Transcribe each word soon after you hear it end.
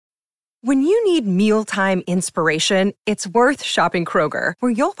When you need mealtime inspiration, it's worth shopping Kroger,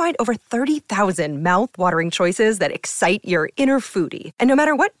 where you'll find over 30,000 mouth-watering choices that excite your inner foodie. And no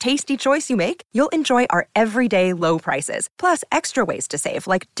matter what tasty choice you make, you'll enjoy our everyday low prices, plus extra ways to save,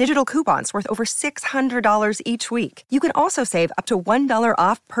 like digital coupons worth over $600 each week. You can also save up to $1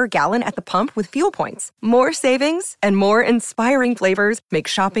 off per gallon at the pump with fuel points. More savings and more inspiring flavors make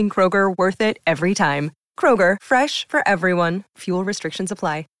shopping Kroger worth it every time. Kroger, fresh for everyone. Fuel restrictions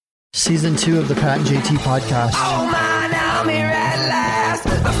apply. Season 2 of the Pat and JT podcast. Oh man, I'm here at last. The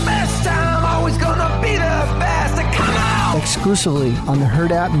best time, always gonna be the best. Come on! Exclusively on the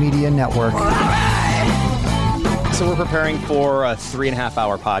Herd App Media Network. All right. So we're preparing for a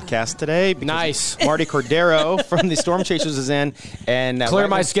 3.5-hour podcast today. Nice. Marty Cordero from the Storm Chasers is in. And Clear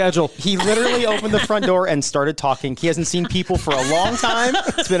my schedule. He literally opened the front door and started talking. He hasn't seen people for a long time.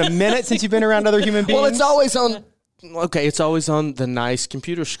 It's been a minute since you've been around other human beings. Well, it's always on. Okay, it's always on the nice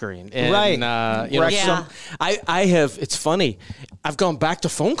computer screen. And, right. I have, it's funny, I've gone back to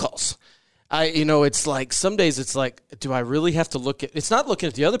phone calls. It's like, some days it's like, do I really have to look at, it's not looking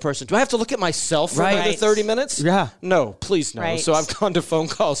at the other person. Do I have to look at myself for another 30 minutes? Yeah. No, please no. Right. So I've gone to phone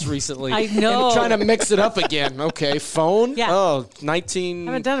calls recently. I know. And trying to mix it up again. Okay, phone? Yeah. Oh, I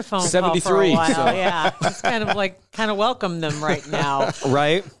haven't done a phone call for a 1973. while. So. Yeah, just kind of welcome them right now.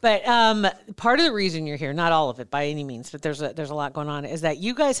 Right. But part of the reason you're here, not all of it by any means, but there's a lot going on, is that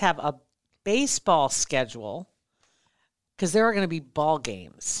you guys have a baseball schedule because there are going to be ball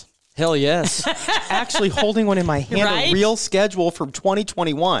games. Hell yes. Actually holding one in my hand, Right? a real schedule from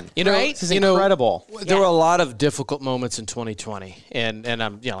 2021. Right? This is incredible. There were a lot of difficult moments in 2020, and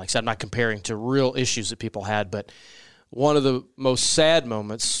I'm, like I said, I'm not comparing to real issues that people had, but one of the most sad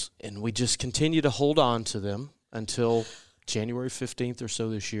moments, and we just continue to hold on to them until January 15th or so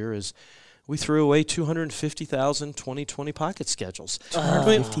this year, is we threw away 250,000 2020 pocket schedules.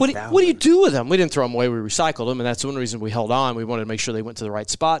 What do you do with them? We didn't throw them away. We recycled them, and that's one reason we held on. We wanted to make sure they went to the right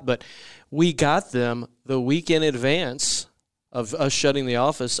spot, but we got them the week in advance of us shutting the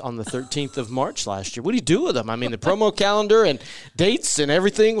office on the 13th of March last year. What do you do with them? I mean, the promo calendar and dates and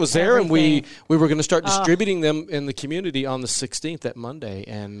everything was there, and we were going to start distributing them in the community on the 16th, that Monday.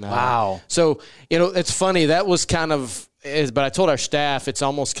 And Wow. So, it's funny. That was kind of, but I told our staff, it's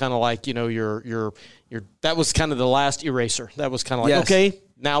almost kind of like, your that was kind of the last eraser. That was kind of like, Yes. Okay,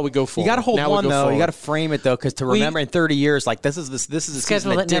 now we go forward. You got to hold now one, though. Forward. You got to frame it, though, because to remember in 30 years, like, this is the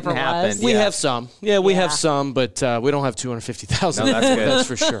season that didn't never happen. was. We Yeah. have some. Yeah, we have some, but we don't have 250,000. No, that's good. That's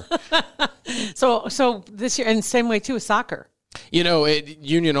for sure. So this year, and the same way too with soccer.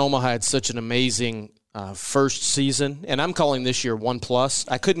 Union Omaha had such an amazing first season, and I'm calling this year 1+.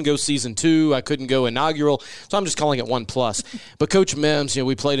 I couldn't go season 2. I couldn't go inaugural, so I'm just calling it 1+. But Coach Mims,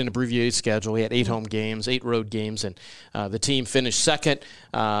 we played an abbreviated schedule. We had 8 home games, 8 road games, and the team finished second.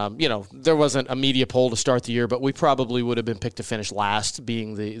 There wasn't a media poll to start the year, but we probably would have been picked to finish last,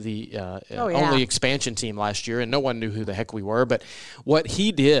 being the only expansion team last year, and no one knew who the heck we were. But what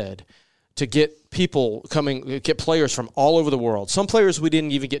he did to get get players from all over the world. Some players we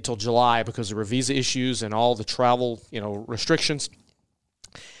didn't even get till July because there were visa issues and all the travel, restrictions.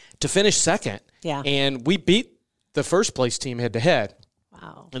 To finish second, and we beat the first place team head to head.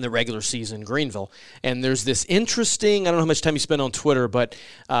 Wow. In the regular season, Greenville. And there's this interesting, I don't know how much time you spend on Twitter, but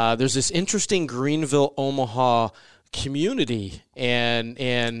there's this interesting Greenville, Omaha community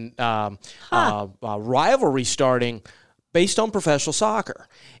and rivalry starting based on professional soccer.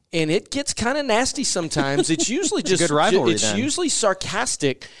 And it gets kind of nasty sometimes. It's usually just good rivalry. It's usually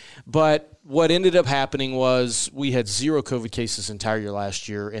sarcastic, but what ended up happening was we had 0 COVID cases entire year last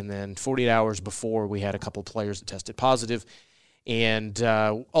year, and then 48 hours before we had a couple players that tested positive, and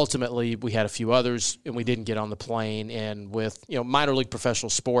ultimately we had a few others, and we didn't get on the plane. And with minor league professional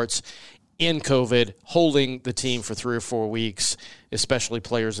sports in COVID, holding the team for 3 or 4 weeks, especially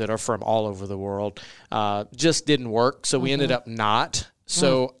players that are from all over the world, just didn't work. So we ended up not.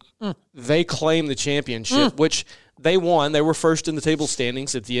 So they claimed the championship, which they won. They were first in the table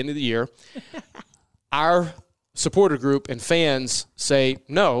standings at the end of the year. Our supporter group and fans say,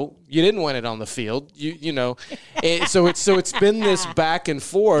 no, you didn't win it on the field. So it's been this back and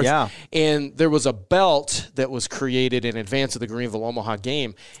forth. Yeah. And there was a belt that was created in advance of the Greenville Omaha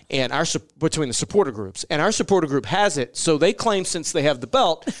game, and between the supporter groups, and our supporter group has it. So they claim since they have the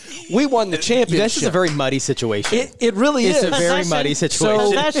belt, we won the championship. This is a very muddy situation. It really is. It's a very muddy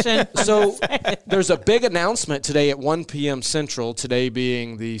situation. So there's a big announcement today at 1 p.m. Central, today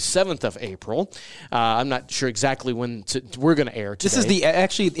being the 7th of April. I'm not sure exactly when we're going to air today. This is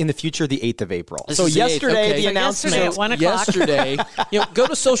actually in the future the 8th of April. This So is the 8th, yesterday, okay. the So announcement. yesterday at 1 o'clock. Yesterday, go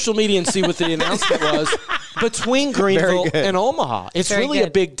to social media and see what the announcement was between Greenville and Omaha. It's Very really a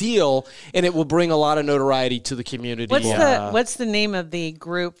good. big deal, and it will bring a lot of notoriety to the community. What's the name of the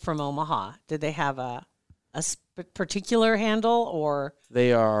group from Omaha? Did they have a particular handle or?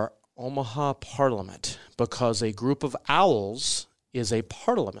 They are Omaha Parliament because a group of owls is a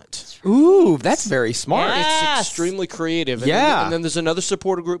parliament. Ooh, that's very smart. Yeah. It's extremely creative. And Yeah. Then, and then there's another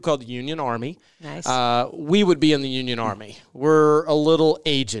supporter group called the Union Army. Nice. We would be in the Union Army. We're a little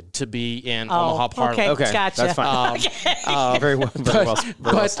aged to be in Omaha Parliament. Okay, gotcha. that's fine. Very well. But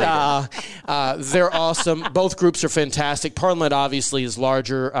they're awesome. Both groups are fantastic. Parliament obviously is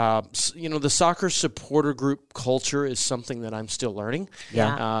larger. The soccer supporter group culture is something that I'm still learning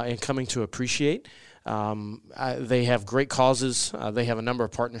and coming to appreciate. They have great causes. They have a number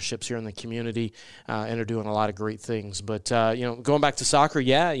of partnerships here in the community and are doing a lot of great things. But, going back to soccer,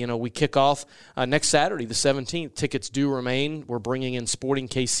 we kick off next Saturday, the 17th. Tickets do remain. We're bringing in Sporting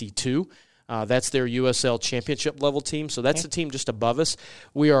KC2. That's their USL championship level team. So that's the team just above us.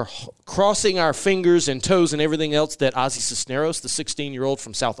 We are crossing our fingers and toes and everything else that Ozzy Cisneros, the 16-year-old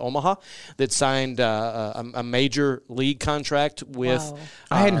from South Omaha, that signed a major league contract with. Wow.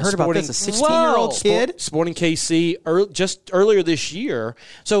 I hadn't heard about this. A 16-year-old kid? Sporting KC just earlier this year.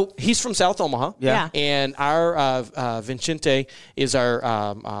 So he's from South Omaha. Yeah. And our Vincente is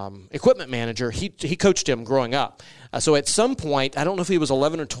our equipment manager. He coached him growing up. So at some point, I don't know if he was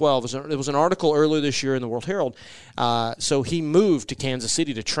 11 or 12, there was an article earlier this year in the World Herald. So he moved to Kansas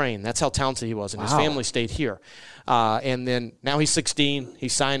City to train. That's how talented he was, and his family stayed here. And then now he's 16. He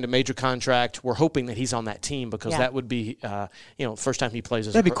signed a major contract. We're hoping that he's on that team because that would be, first time he plays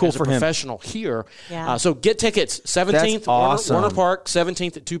as a professional here. Yeah. So get tickets, 17th, That's awesome. Warner Park,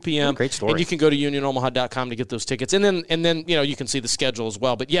 17th at 2 p.m. Great story. And you can go to unionomaha.com to get those tickets. And then you can see the schedule as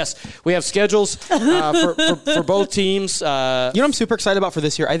well. But yes, we have schedules for both teams. What I'm super excited about for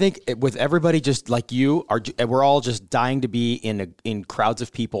this year? I think with everybody just like you, we're all just dying to be in crowds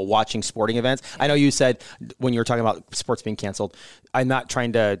of people watching sporting events. I know you said when you were talking about sports being canceled, I'm not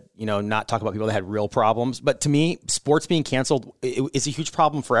trying to, not talk about people that had real problems. But to me, sports being canceled is a huge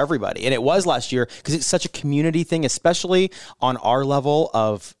problem for everybody. And it was last year because it's such a community thing, especially on our level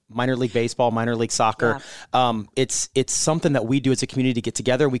of minor league baseball, minor league soccer. Yeah. It's something that we do as a community to get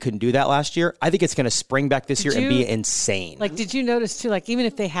together. We couldn't do that last year. I think it's going to spring back this year and be insane. Did you notice too, even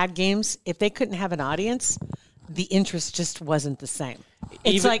if they had games, if they couldn't have an audience, the interest just wasn't the same.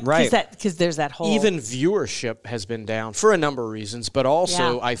 It's because there's that whole... Even viewership has been down for a number of reasons, but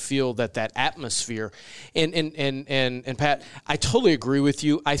also I feel that atmosphere, and Pat, I totally agree with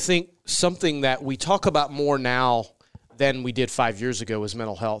you. I think something that we talk about more now than we did 5 years ago is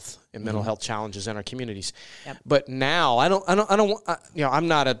mental health and mental health challenges in our communities. Yep. But now I'm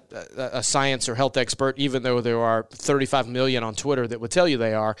not a science or health expert, even though there are 35 million on Twitter that would tell you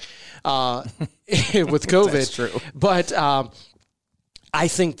they are with COVID. That's true. But I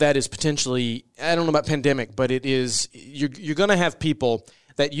think that is potentially, I don't know about pandemic, but it is, you're going to have people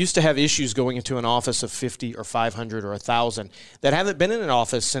that used to have issues going into an office of 50 or 500 or 1,000 that haven't been in an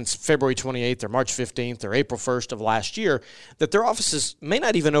office since February 28th or March 15th or April 1st of last year, that their offices may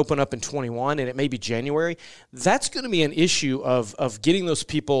not even open up in 21 and it may be January. That's going to be an issue of getting those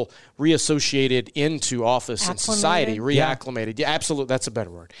people reassociated into office and society, reacclimated. Yeah, absolutely. That's a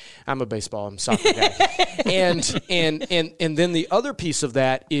better word. I'm a baseball and soccer guy. and then the other piece of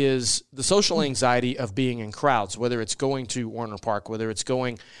that is the social anxiety of being in crowds, whether it's going to Warner Park, whether it's going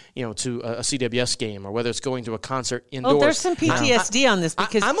to a CWS game, or whether it's going to a concert indoors. Oh, there's some PTSD on this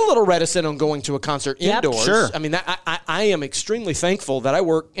because I'm a little reticent on going to a concert indoors. Sure. I mean, I am extremely thankful that I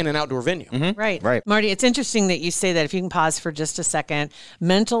work in an outdoor venue. Mm-hmm. Right. Marty, it's interesting that you say that. If you can pause for just a second,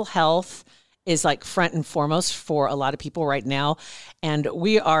 mental health is front and foremost for a lot of people right now. And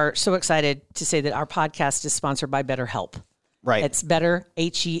we are so excited to say that our podcast is sponsored by BetterHelp. Right. It's Better,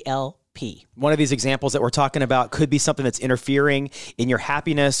 HELP. One of these examples that we're talking about could be something that's interfering in your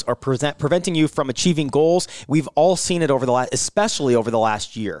happiness or preventing you from achieving goals. We've all seen it especially over the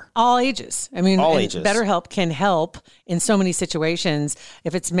last year. All ages. I mean, all ages. BetterHelp can help in so many situations.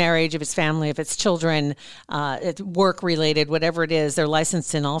 If it's marriage, if it's family, if it's children, it's work related, whatever it is. They're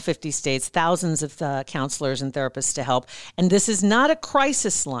licensed in all 50 states, thousands of counselors and therapists to help. And this is not a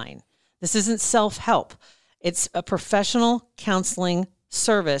crisis line. This isn't self-help. It's a professional counseling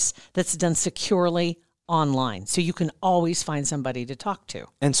service that's done securely online. So you can always find somebody to talk to.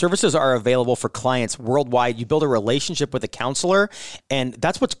 And services are available for clients worldwide. You build a relationship with a counselor. And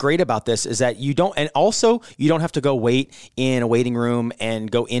that's what's great about this is that you don't have to go wait in a waiting room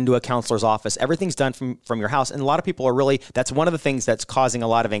and go into a counselor's office. Everything's done from your house. And a lot of people are that's one of the things that's causing a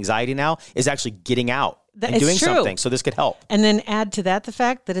lot of anxiety now is actually getting out and doing something. So this could help. And then add to that the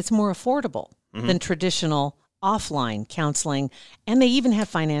fact that it's more affordable than traditional offline counseling, and they even have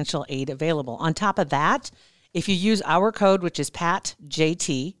financial aid available. On top of that, if you use our code, which is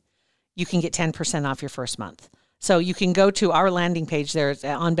PATJT, you can get 10% off your first month. So you can go to our landing page there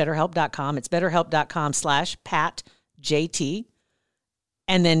on BetterHelp.com. It's BetterHelp.com/PATJT,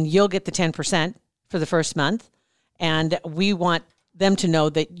 and then you'll get the 10% for the first month. And we want them to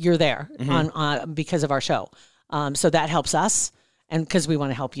know that you're there on because of our show. So that helps us. And because we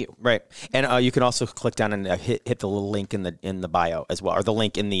want to help you. Right. And you can also click down and hit the little link in the bio as well, or the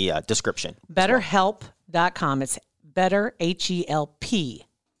link in the description. BetterHelp.com. It's better, H-E-L-P,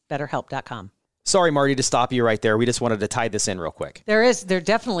 BetterHelp.com. Sorry, Marty, to stop you right there. We just wanted to tie this in real quick. There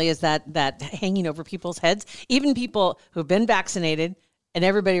definitely is that hanging over people's heads. Even people who've been vaccinated and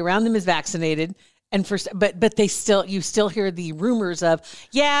everybody around them is vaccinated. And but you still hear the rumors of,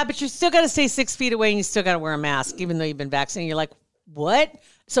 but you still got to stay 6 feet away and you still got to wear a mask, even though you've been vaccinated. You're like, what?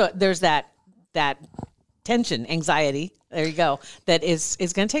 So there's that tension, anxiety. There you go. That is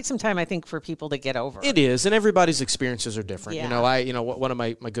going to take some time, I think, for people to get over. It is, and everybody's experiences are different. Yeah. One of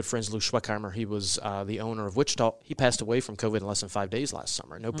my good friends, Lou Schweckheimer, he was the owner of Wichita. He passed away from COVID in less than 5 days last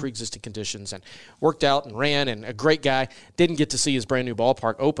summer. No pre-existing conditions, and worked out and ran, and a great guy. Didn't get to see his brand new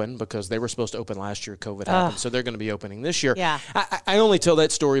ballpark open because they were supposed to open last year. COVID happened, so they're going to be opening this year. Yeah. I only tell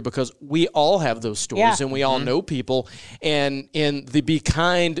that story because we all have those stories, and we all know people. And in the Be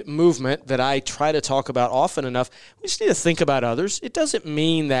Kind movement that I try to talk about often enough, we just need to think about others. It doesn't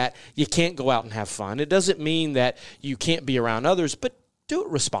mean that you can't go out and have fun. It doesn't mean that you can't be around others, but do it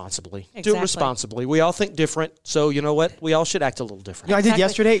responsibly. Exactly. Do it responsibly. We all think different, so you know what? We all should act a little different. I did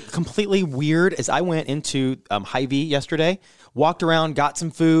yesterday, completely weird, as I went into Hy-Vee yesterday, walked around, got some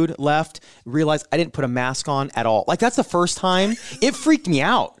food, left, realized I didn't put a mask on at all. Like, that's the first time. It freaked me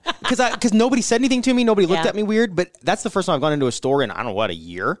out because nobody said anything to me. Nobody looked at me weird, but that's the first time I've gone into a store in, I don't know, a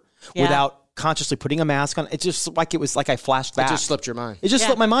year without consciously putting a mask on. It's just like it was like I flashed back. It just slipped your mind. It just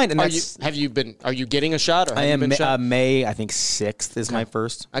slipped my mind. And are you getting a shot? Or I am. Shot? May, I think 6th is my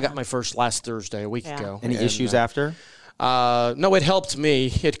first. I got my first last Thursday, a week ago. Any issues after? No, it helped me.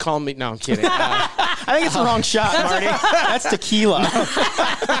 It calmed me. No, I'm kidding. I think it's the wrong shot, Marty. That's tequila.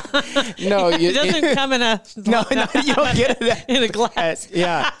 No, it doesn't come in a no, you don't get it in a glass.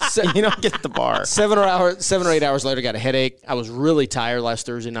 So you don't get at the bar. 7 or 8 hours later, got a headache. I was really tired last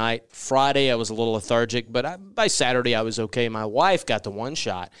Thursday night. Friday, I was a little lethargic, but by Saturday, I was okay. My wife got the one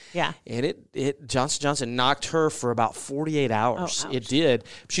shot. Yeah. And it Johnson & Johnson knocked her for about 48 hours. Oh, it did.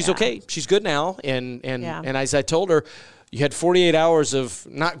 She's okay. She's good now. And as I told her, you had 48 hours of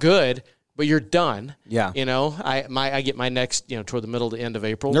not good, but you're done. Yeah. I get my next, toward the middle to end of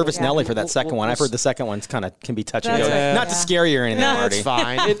April. Nervous Nelly for that second one. I've heard the second one's can be touch and go. Right. Not to scare you or anything, No, Marty. it's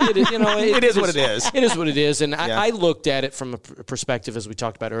fine. It is what it is. It is what it is. And I looked at it from a perspective, as we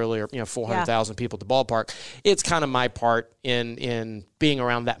talked about earlier, 400,000 people at the ballpark. It's kind of my part in being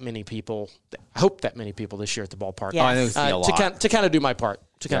around that many people. I hope that many people this year at the ballpark. Yes. I think it's a lot. To kind of do my part.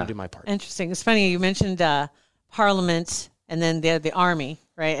 Interesting. It's funny. You mentioned Parliament and then the Army,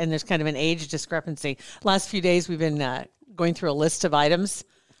 right? And there's kind of an age discrepancy. Last few days, we've been going through a list of items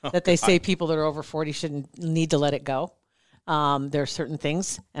that they say people that are over 40 shouldn't need to let it go. There are certain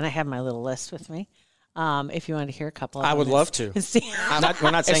things, and I have my little list with me. If you want to hear a couple of them. I would love to.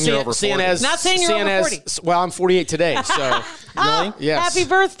 We're not saying you're over 40. Not saying you're over 40. Well, I'm 48 today, so. Really? Yes. Happy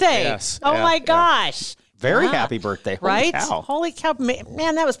birthday. Yes. Oh, my gosh. Very happy birthday. Right? Holy cow.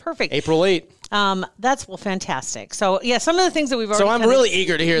 Man, that was perfect. April 8. That's fantastic. So, some of the things that we've already. So I'm really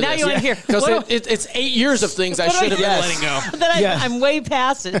eager to hear now this. Now you want to hear. Because it's 8 years of things I should have been letting go. That I'm way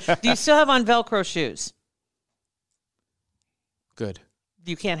past it. Do you still have on Velcro shoes? Good.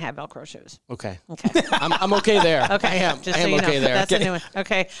 You can't have Velcro shoes. Okay. I'm okay there. Okay. I am. Just I am so you okay know. there. That's a new one.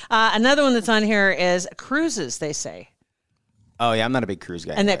 Okay. Another one that's on here is cruises, they say. Oh, yeah. I'm not a big cruise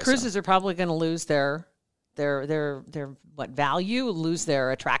guy. And that cruises are probably going to lose their value, lose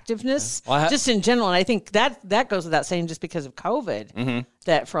their attractiveness, just in general. And I think that goes without saying, just because of COVID,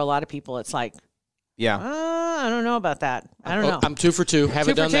 that for a lot of people, it's like, I don't know about that. I don't know. I'm 2 for 2.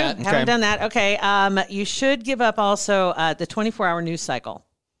 Haven't done that. Haven't done that. Okay. You should give up also the 24-hour news cycle.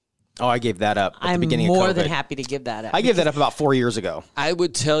 Oh, I gave that up at the beginning of COVID. I'm more than happy to give that up. I gave that up about 4 years ago. I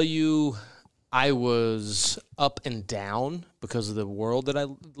would tell you I was up and down because of the world that I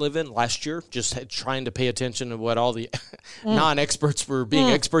live in last year, just trying to pay attention to what all the non-experts were being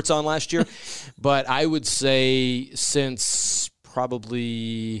experts on last year. But I would say since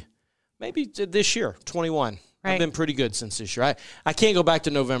probably maybe this year, 21. Right. I've been pretty good since this year. I can't go back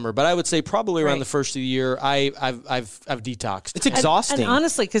to November, but I would say probably around the first of the year, I've detoxed. It's exhausting. And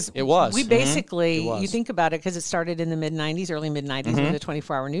honestly, because It was. we basically, It was. you think about it, because it started in the mid-'90s, early mid-'90s, when the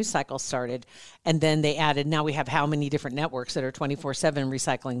 24-hour news cycle started. And then they added, now we have how many different networks that are 24/7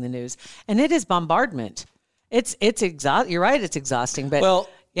 recycling the news. And it is bombardment. It's exhausting. You're right, it's exhausting. But Well,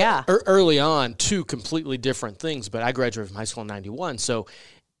 yeah. Early on, two completely different things, but I graduated from high school in 91. So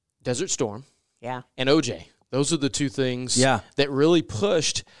Desert Storm Yeah. and OJ. Those are the two things that really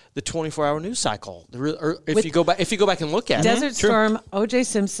pushed the 24-hour news cycle. If you go back and look at it. Desert Storm, O.J.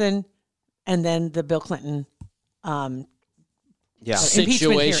 Simpson, and then the Bill Clinton impeachment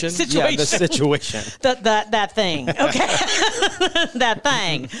Situation. Yeah, the situation. that thing. Okay. That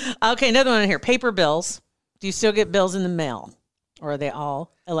thing. Okay, another one here. Paper bills. Do you still get bills in the mail? Or are they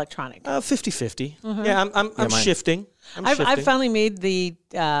all electronic? 50-50. Yeah, I'm shifting. I've finally made the,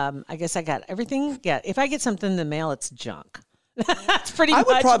 I guess I got everything. Yeah, if I get something in the mail, it's junk. That's pretty much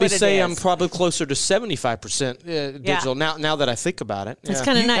I would probably what it say is. I'm probably closer to 75% digital now that I think about it. It's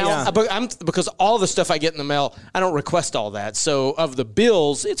kinda nice. Now, because all the stuff I get in the mail, I don't request all that. So of the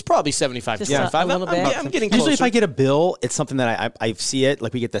bills, it's probably 75 to Just a 25. little bit. I'm getting closer. Usually if I get a bill, it's something that I see it,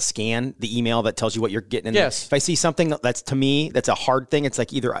 like we get the scan, the email that tells you what you're getting in Yes. there. If I see something that's, to me, that's a hard thing, it's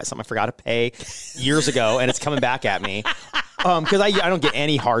like either something I forgot to pay years ago and it's coming back at me. Because I don't get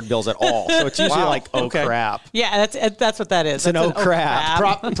any hard bills at all. So it's usually like, crap. Yeah, that's what that is. It's an That's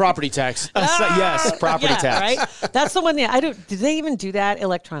crap. Property tax. Yes, property tax. Right? That's the one thing I don't. Do they even do that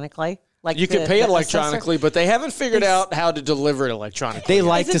electronically? Like You can pay it the electronically, but they haven't figured out how to deliver it electronically. They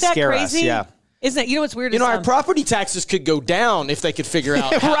like Isn't to that scare crazy? us. Yeah. Isn't it? You know what's weird? You know, is, our property taxes could go down if they could figure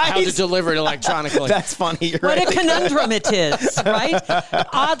out how Right? to deliver it electronically. That's funny. You're what right. a conundrum it is, right?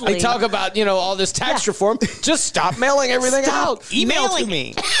 Oddly, They talk about, all this tax reform. Just stop mailing everything out. Email Mailing. to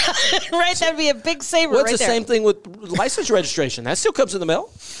me. right? That'd be a big saver. Well, it's right the there. same thing with license registration. That still comes in the mail.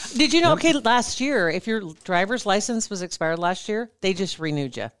 Did you know? Okay, last year, if your driver's license was expired last year, they just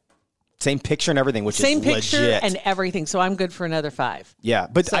renewed you. Same picture and everything, which Same is picture legit. and everything. So I'm good for another 5. Yeah,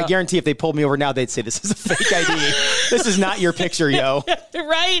 but I guarantee if they pulled me over now, they'd say, this is a fake ID. This is not your picture, yo.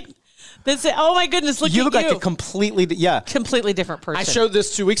 Right? That's it. Oh my goodness! Look You at look like a completely different person. I showed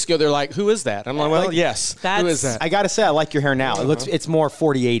this 2 weeks ago. They're like, who is that? I'm like, well, yes. Who is that? I got to say, I like your hair now. It's more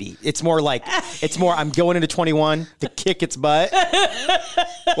 40-80. It's more like, I'm going into 21 to kick its butt.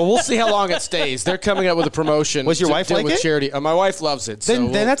 Well, we'll see how long it stays. They're coming up with a promotion. Was your to wife deal like with it? charity? My wife loves it.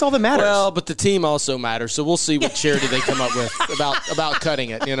 Then that's all that matters. Well, but the team also matters. So we'll see what charity they come up with about cutting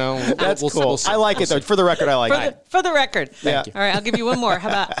it. That's we'll cool. see. I like it, though. For the record, I like it. For the record. Thank you. All right, I'll give you one more. How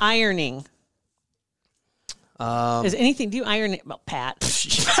about ironing? Is anything? Do you iron it? Well, Pat.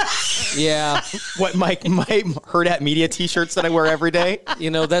 Yeah. What, my Herd at Media t-shirts that I wear every day?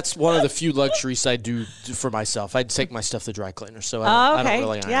 That's one of the few luxuries I do for myself. I take my stuff to dry cleaner, so I don't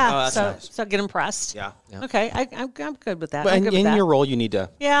really iron. Yeah. it. So get impressed. Yeah. Okay, I'm good with that. But I'm good with in that. your role, you need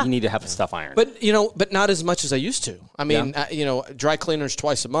to have stuff ironed. But not as much as I used to. I mean, dry cleaners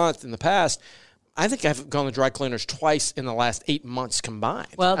twice a month in the past. I think I've gone to dry cleaners twice in the last 8 months combined.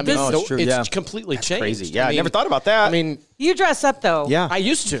 Well, I mean, it's true, it's yeah. completely changed. crazy. Yeah, I never thought about that. I mean, you dress up though. yeah. I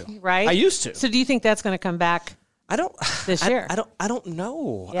used to. Right. I used to. So do you think that's going to come back? I don't this year? I don't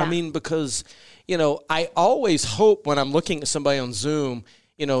know. Yeah. I mean, because I always hope when I'm looking at somebody on Zoom,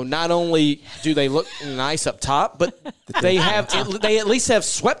 not only do they look nice up top, but they at least have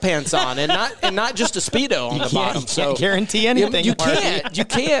sweatpants on and not just a Speedo on the bottom. You can't guarantee anything. You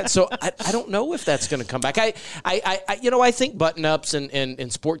can't. So I don't know if that's going to come back. I think button ups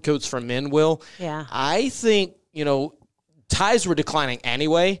and sport coats for men will. Yeah. I think ties were declining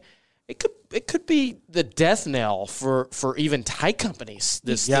anyway. It could be the death knell for even tie companies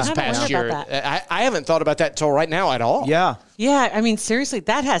this past year. I haven't thought about that until right now at all. Yeah. Yeah. I mean, seriously,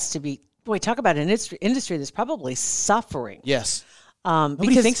 that has to be. Boy, talk about an industry that's probably suffering. Yes.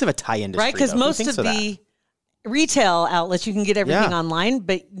 Nobody thinks of a tie industry, right? Because though. Who most thinks of that? the retail outlets, you can get everything Yeah. online,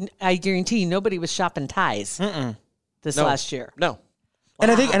 but I guarantee you, nobody was shopping ties this last year. No. And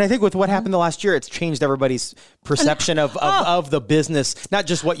I think with what happened the last year, it's changed everybody's perception of the business, not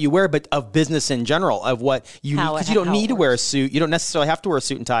just what you wear, but of business in general, of what you need. Because you don't need to wear a suit. You don't necessarily have to wear a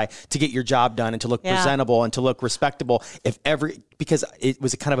suit and tie to get your job done and to look presentable and to look respectable. Because it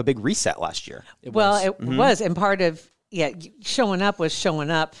was a kind of a big reset last year. It was. And part of, showing up was showing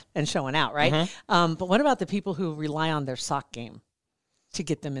up and showing out, right? But what about the people who rely on their sock game? to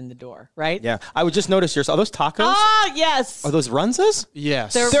get them in the door, right? Yeah. I would just notice yours. Are those tacos? Oh, yes. Are those Runzas?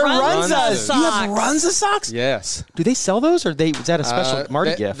 Yes. They're They're Runza Runzas. You have socks. Runza socks? Yes. Do they sell those, or is that a special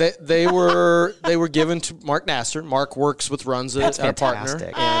Marty gift? They were given to Mark Nasser. Mark works with Runza, That's our partner,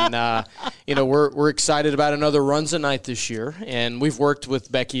 fantastic. and we're excited about another Runza night this year. And we've worked with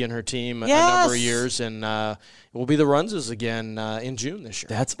Becky and her team a number of years, and we'll be the Runzas again in June this year.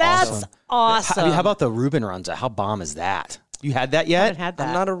 That's That's awesome. How about the Reuben Runza? How bomb is that? You had that I yet? haven't had that.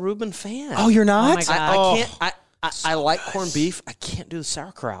 I'm not a Reuben fan. Oh, you're not? Oh, my God. I can't. I like corned beef. I can't do the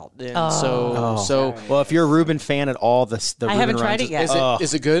sauerkraut. And so Well, if you're a Reuben fan at all, the I Reuben haven't tried Runzas- it yet.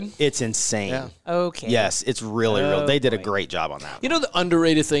 is it good? It's insane. Yeah. Okay. Yes, it's really real. They did a great job on that. You know the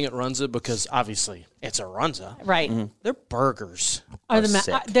underrated thing at Runza, because obviously it's a Runza. Right. They're burgers. Are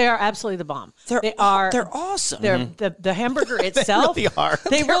sick. they are absolutely the bomb. They're awesome. They're the hamburger itself. really are.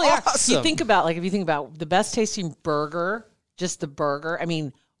 They really are. awesome. If you think about the best tasting burger, just the burger. I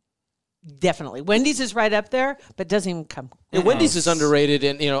mean, definitely Wendy's is right up there, but doesn't even come. And Wendy's is underrated,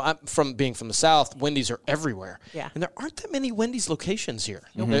 and I'm from the South. Wendy's are everywhere, Yeah. and there aren't that many Wendy's locations here.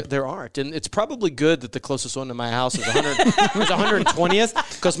 There aren't, and it's probably good that the closest one to my house is 120th,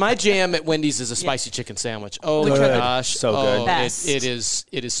 because my jam at Wendy's is a spicy chicken sandwich. Oh my gosh, So good. Best. It is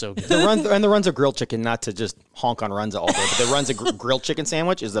so good. The Runza grilled chicken, not to just honk on Runza all day, but the Runza grilled chicken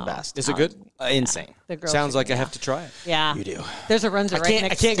sandwich is the best. Is it good? Insane. The grilled Sounds like I chicken, have to try it. Yeah, You do. There's a Runza right I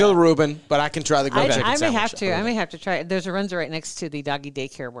next. can't go Reuben, but I can try the grilled chicken I may sandwich. have to. I may have to try it. There's a Runza right next to the doggy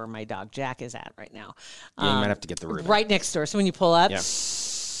daycare where my dog Jack is at right now. Yeah, you might have to get the Reuben. Right next door. So when you pull up, Yeah.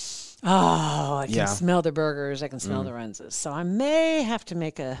 oh, I can Yeah. smell the burgers. I can smell the Runzas. So I may have to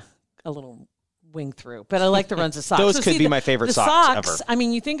make a little wing through. But I like the Runza socks. Those So could see, be the- my favorite the socks ever. I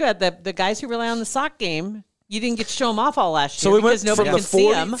mean, you think about the guys who rely on the sock game. You didn't get to show them off all last So year we went because nobody from the could see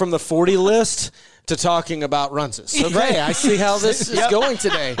 40 them. from the 40 list to talking about Runzas. Okay, I see how this is going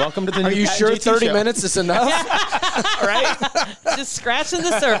today. Welcome to the Are new you Pat sure JT 30 show. minutes is enough? Right? Just scratching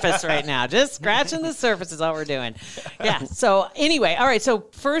the surface right now. Just scratching the surface is all we're doing. Yeah. So anyway, all right. So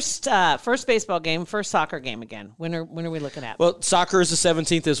first baseball game, first soccer game again. When are we looking at? Well, soccer is the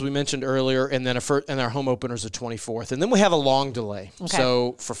 17th, as we mentioned earlier, and then our home opener is the 24th. And then we have a long delay. Okay.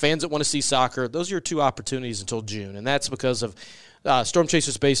 So for fans that want to see soccer, those are your two opportunities until June. And that's because of Storm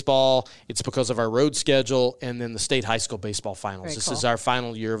Chasers baseball. It's because of our road schedule, and then the state high school baseball finals. Very This cool. is our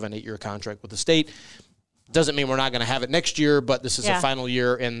final year of an 8-year contract with the state. Doesn't mean we're not going to have it next year, but this is Yeah. our final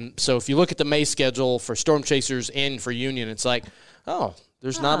year. And so if you look at the May schedule for Storm Chasers and for Union, it's like, oh,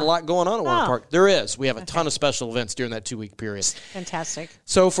 there's not a lot going on at Warren Oh. Park. There is. We have a ton of special events during that 2-week period. Fantastic.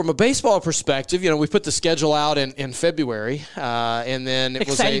 So from a baseball perspective, we put the schedule out in February, and then it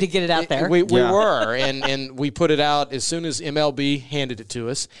Excited to get it out there. We Yeah. were, and we put it out as soon as MLB handed it to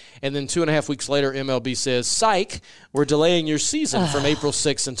us, and then 2.5 weeks later, MLB says, "Psych, we're delaying your season from April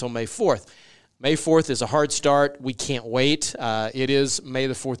 6th until May 4th." May 4th is a hard start. We can't wait. It is May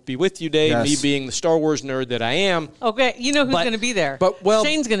the 4th be with you day. Yes. Me being the Star Wars nerd that I am. Okay, you know who's But- going to be there. but, well-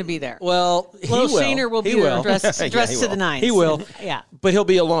 Shane's going to be there. Well, he Little will. Shaner will be He there will. dressed he to will. the nines. He will. Yeah. But he'll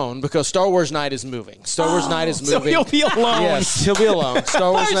be alone because Star Wars Night is moving. Star Wars Night is So moving. he'll be alone. Yes, he'll be alone.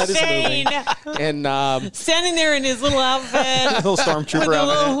 Star Wars Poor Night is Shane. moving. And Standing there in his little outfit. Little stormtrooper with a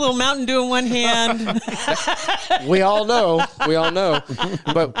outfit. little Mountain Dew in one hand. we all know.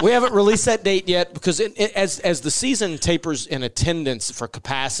 But we haven't released that date yet because as the season tapers in attendance for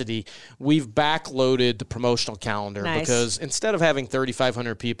capacity, we've backloaded the promotional calendar Nice. because instead of having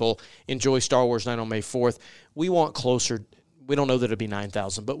 3,500 people enjoy Star Wars Night on May 4th, we want closer. We don't know that it'll be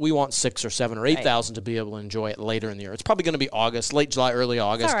 9,000, but we want 6,000 or 7,000 or 8,000 to be able to enjoy it later in the year. It's probably going to be August, late July, early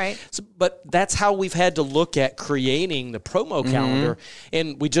August. all right. So, but that's how we've had to look at creating the promo calendar.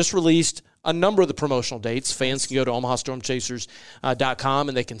 And we just released a number of the promotional dates. Fans can go to OmahaStormChasers.com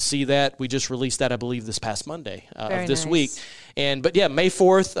and they can see that. We just released that, I believe, this past Monday Very of this nice. week. But yeah, May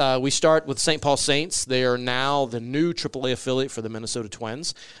 4th, we start with St. Paul Saints. They are now the new AAA affiliate for the Minnesota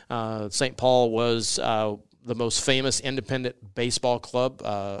Twins. St. Paul was the most famous independent baseball club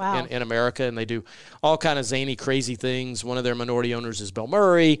Wow. in America, and they do all kind of zany, crazy things. One of their minority owners is Bill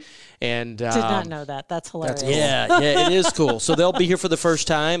Murray. And Did not know that. That's hilarious. yeah, it is cool. So they'll be here for the first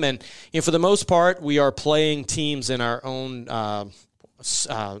time, and for the most part, we are playing teams in our own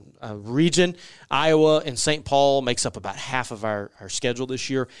region. Iowa and St. Paul makes up about half of our schedule this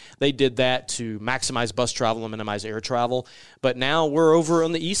year. They did that to maximize bus travel and minimize air travel. But now we're over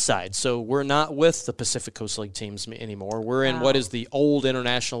on the east side, so we're not with the Pacific Coast League teams anymore. We're in what is the old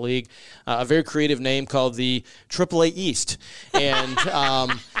International League, a very creative name called the AAA East. And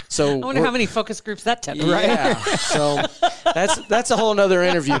I wonder how many focus groups that took. Right. Yeah. So that's a whole nother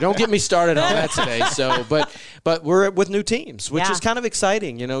interview. Don't get me started on that today. So, but we're with new teams, which is kind of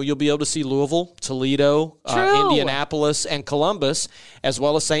exciting. You know, you'll be able to see Louisville, Toledo, Indianapolis, and Columbus, as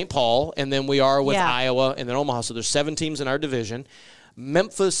well as St. Paul, and then we are with Iowa and then Omaha. So there's 7 teams in our division.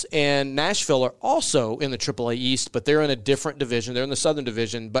 Memphis and Nashville are also in the AAA East, but they're in a different division. They're in the Southern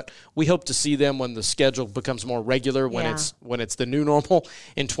Division, but we hope to see them when the schedule becomes more regular, when it's the new normal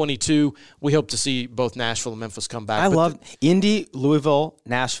in 22. We hope to see both Nashville and Memphis come back. I love Indy, Louisville,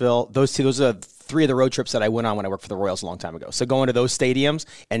 Nashville. Those are 3 of the road trips that I went on when I worked for the Royals a long time ago. So going to those stadiums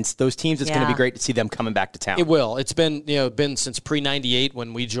and those teams, it's going to be great to see them coming back to town. It will. It's been since pre-98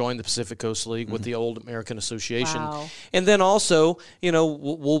 when we joined the Pacific Coast League with the old American Association. Wow. And then also,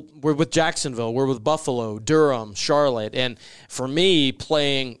 we're with Jacksonville, we're with Buffalo, Durham, Charlotte. And for me,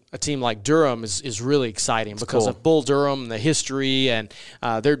 playing a team like Durham is really exciting because of Bull Durham, the history, and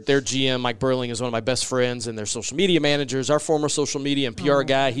their GM, Mike Burling, is one of my best friends, and their social media managers, our former social media and PR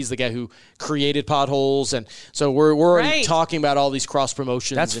guy. He's the guy who created Potholes, and so we're already talking about all these cross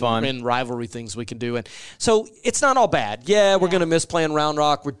promotions and rivalry things we can do, and so it's not all bad. We're going to miss playing Round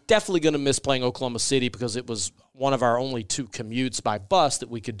Rock. We're definitely going to miss playing Oklahoma City because it was one of our only 2 commutes by bus that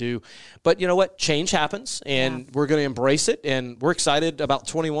we could do. But you know what? Change happens, and we're going to embrace it, and we're excited about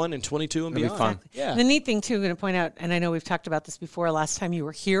 21 and 22 and beyond. It'll be fun. Yeah. And the neat thing, too, I'm going to point out, and I know we've talked about this before last time you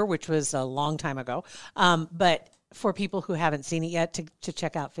were here, which was a long time ago, but for people who haven't seen it yet, to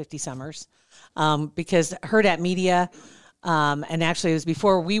check out 50 Summers. Because Hurrdat Media, and actually it was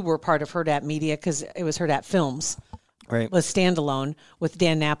before we were part of Hurrdat Media because it was Hurrdat Films, was standalone with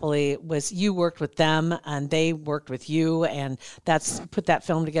Dan Napoli. You worked with them and they worked with you, and that's put that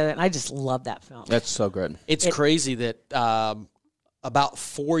film together. And I just love that film. That's so good. It's crazy that about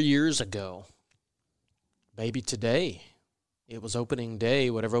 4 years ago, maybe today, it was opening day,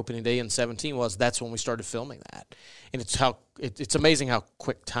 whatever opening day in 17 was, that's when we started filming that. And it's amazing how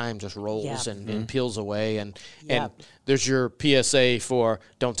quick time just rolls and peels away. And there's your PSA for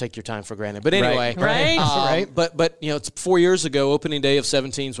don't take your time for granted. But anyway, But it's 4 years ago, opening day of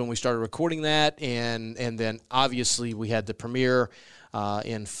 17 is when we started recording that. And then obviously we had the premiere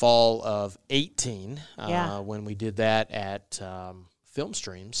in fall of 18 when we did that at Film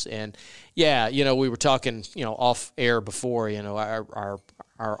Streams. And we were talking off air before,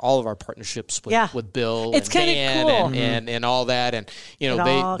 our all of our partnerships with Bill it's and Dan cool. and all that, and they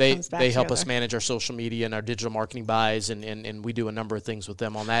help us together. manage our social media and our digital marketing buys, and we do a number of things with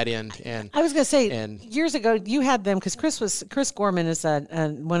them on that end. And I was going to say, years ago you had them because Chris Gorman is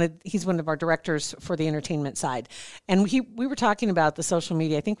he's one of our directors for the entertainment side, and we were talking about the social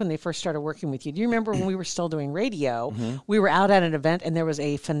media. I think when they first started working with you, do you remember when we were still doing radio? We were out at an event and there was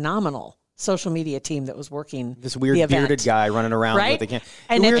a phenomenal social media team that was working this weird bearded guy running around with the camera.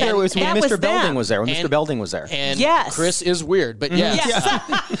 And we were there was when that Mr. was Belding them. was there. When Mr. Belding was there. And Yes. Chris is weird, but yes.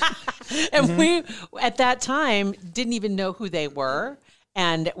 And we at that time didn't even know who they were,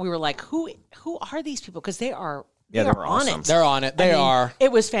 and we were like, who are these people? Because they are they were on awesome. it. They're on it. They are.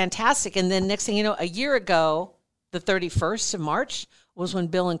 It was fantastic. And then next thing you know, a year ago, the 31st of March was when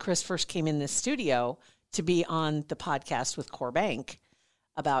Bill and Chris first came in this studio to be on the podcast with Core Bank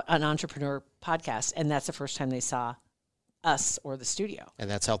about an entrepreneur podcast. And that's the first time they saw us or the studio. And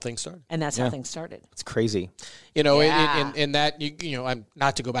that's how things started. And that's how things started. It's crazy. And that, I'm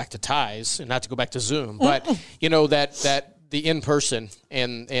not to go back to ties and not to go back to Zoom, but, that the in-person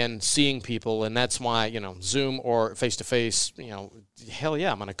and seeing people, and that's why, Zoom or face-to-face, hell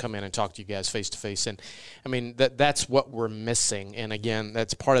yeah, I'm going to come in and talk to you guys face-to-face. And, I mean, that's what we're missing. And, again,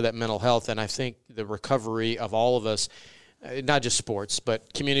 that's part of that mental health. And I think the recovery of all of us, not just sports,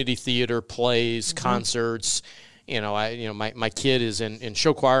 but community theater, plays, concerts. My kid is in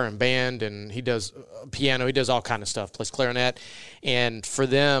show choir and band, and he does piano. He does all kind of stuff, plays clarinet. And for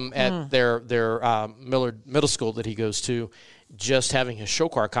them at their Millard Middle School that he goes to, just having his show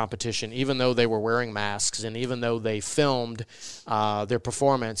choir competition, even though they were wearing masks and even though they filmed their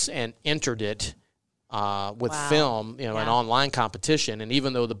performance and entered it with film, an online competition, and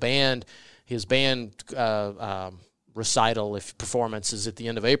even though his band recital, if performance is at the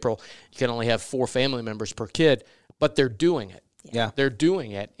end of April, you can only have 4 family members per kid, but they're doing it. Yeah. They're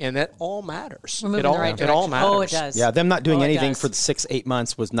doing it, and that all matters. We're moving in the right It all direction. matters. Oh, it does. Yeah, them not doing it anything does. for the 6-8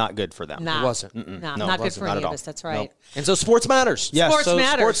 months was not good for them. Nah. It wasn't. Nah, No, not it good for wasn't. Not any at of all. us. That's right. And so sports matters. Yes. Sports So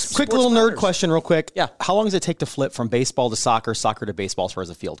matters. Quick little nerd question real quick. Yeah. How long does it take to flip from baseball to soccer to baseball as far as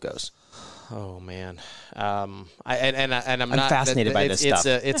the field goes? Oh man, I'm fascinated by this stuff.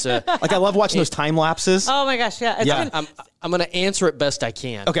 It's a. Like I love watching those time lapses. Oh my gosh, yeah. It's been- I'm going to answer it best I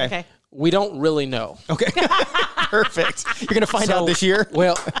can. Okay. We don't really know. Okay. Perfect. You're going to find out this year?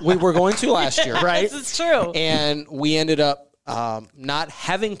 Well, we were going to last year. Right. This is true. And we ended up not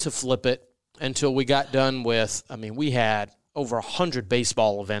having to flip it until we got done with, we had over 100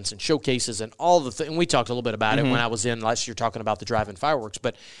 baseball events and showcases and all the things. And we talked a little bit about it when I was in last year talking about the drive-in fireworks.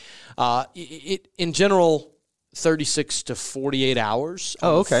 But it in general, 36 to 48 hours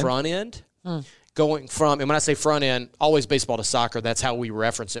on the front end. Going from, and when I say front end, always baseball to soccer, that's how we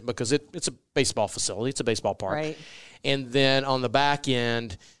reference it because it's a baseball facility. It's a baseball park. Right. And then on the back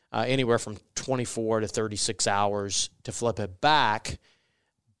end, anywhere from 24 to 36 hours to flip it back.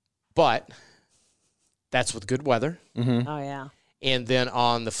 But that's with good weather. Oh, yeah. And then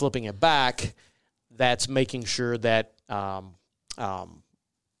on the flipping it back, that's making sure that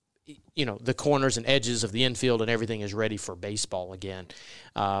the corners and edges of the infield and everything is ready for baseball again.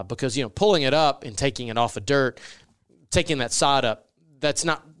 Because, pulling it up and taking it off of dirt, taking that sod up, that's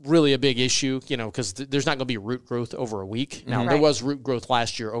not really a big issue, because there's not going to be root growth over a week. Now, there was root growth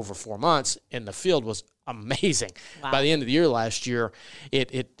last year over 4 months, and the field was amazing. Wow. By the end of the year last year,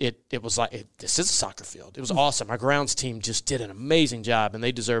 it was like, this is a soccer field. It was awesome. Our grounds team just did an amazing job, and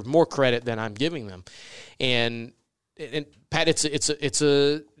they deserve more credit than I'm giving them. And Pat,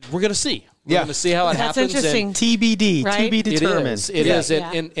 we're going to see. We're going to see how it happens. That's interesting. And TBD, right? to be determined. It is.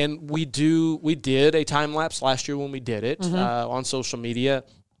 And we did a time lapse last year when we did it on social media.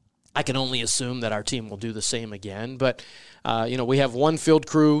 I can only assume that our team will do the same again. But, we have one field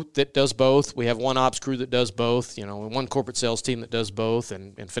crew that does both. We have one ops crew that does both, and one corporate sales team that does both,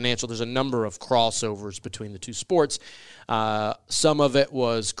 and financial. There's a number of crossovers between the two sports. Some of it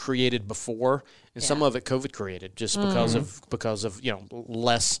was created before, and some of it COVID created just because of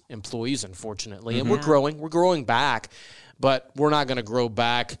less employees, unfortunately. And we're growing back. But we're not going to grow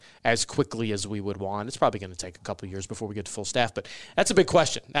back as quickly as we would want. It's probably going to take a couple of years before we get to full staff. But that's a big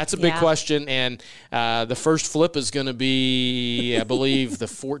question. And the first flip is going to be, I believe, the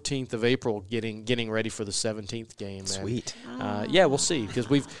 14th of April, getting ready for the 17th game. Sweet. And, we'll see because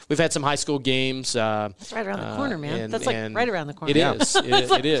we've had some high school games. That's right around the corner, man. That's right around the corner. It is.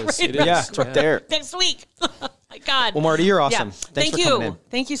 It is. Yeah, it's right there. Next week. My God. Well, Marty, you're awesome. Yeah. Thanks for coming in.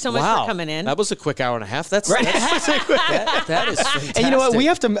 Thank you so much for coming in. That was a quick hour and a half. That is fantastic. And you know what? We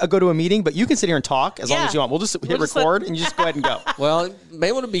have to go to a meeting, but you can sit here and talk as long as you want. We'll just hit record and you just go ahead and go. Well, you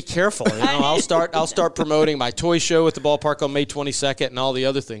may want to be careful. I'll start promoting my toy show at the ballpark on May 22nd and all the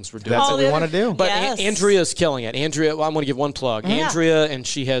other things we're doing. That's what we want to do. But Andrea's killing it. Andrea, I'm going to give one plug. Yeah. Andrea, and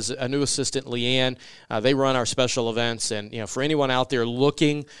she has a new assistant, Leanne. They run our special events. And, for anyone out there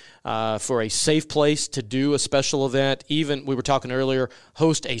looking for a safe place to do a special event, even we were talking earlier,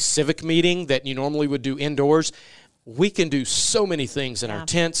 host a civic meeting that you normally would do indoors. We can do so many things in our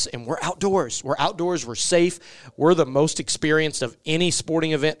tents, and we're outdoors. We're safe. We're the most experienced of any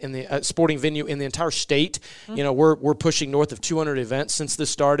sporting event in the sporting venue in the entire state. We're pushing north of 200 events since this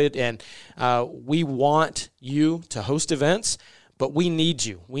started, and we want you to host events. But we need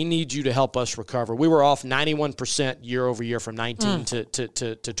you. We need you to help us recover. We were off 91% year over year from 19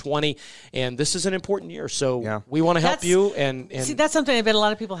 to 20, and this is an important year. So we want to help you. And see, that's something I bet a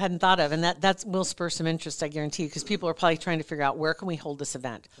lot of people hadn't thought of, and that will spur some interest, I guarantee you, because people are probably trying to figure out where can we hold this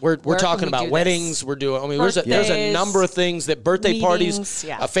event. We're talking about weddings. We're doing. There's a number of things that birthday parties,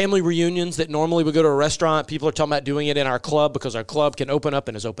 family reunions that normally we go to a restaurant. People are talking about doing it in our club because our club can open up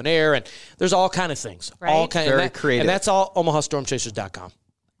and is open air, and there's all kind of things. Right. All kind very creative, and that's all OmahaStormChasers.com.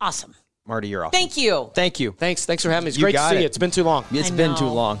 Awesome. Marty, you're awesome. Thank you. Thanks for having me. It's great to see you. It's been too long. It's been too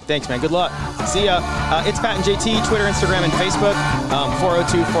long. Thanks, man. Good luck. See ya. It's Pat and JT, Twitter, Instagram, and Facebook.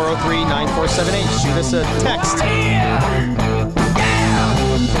 402-403-9478. Shoot us a text.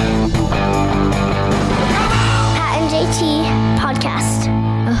 Pat and JT Podcast,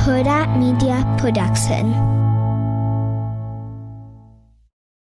 a Hurrdat Media Production.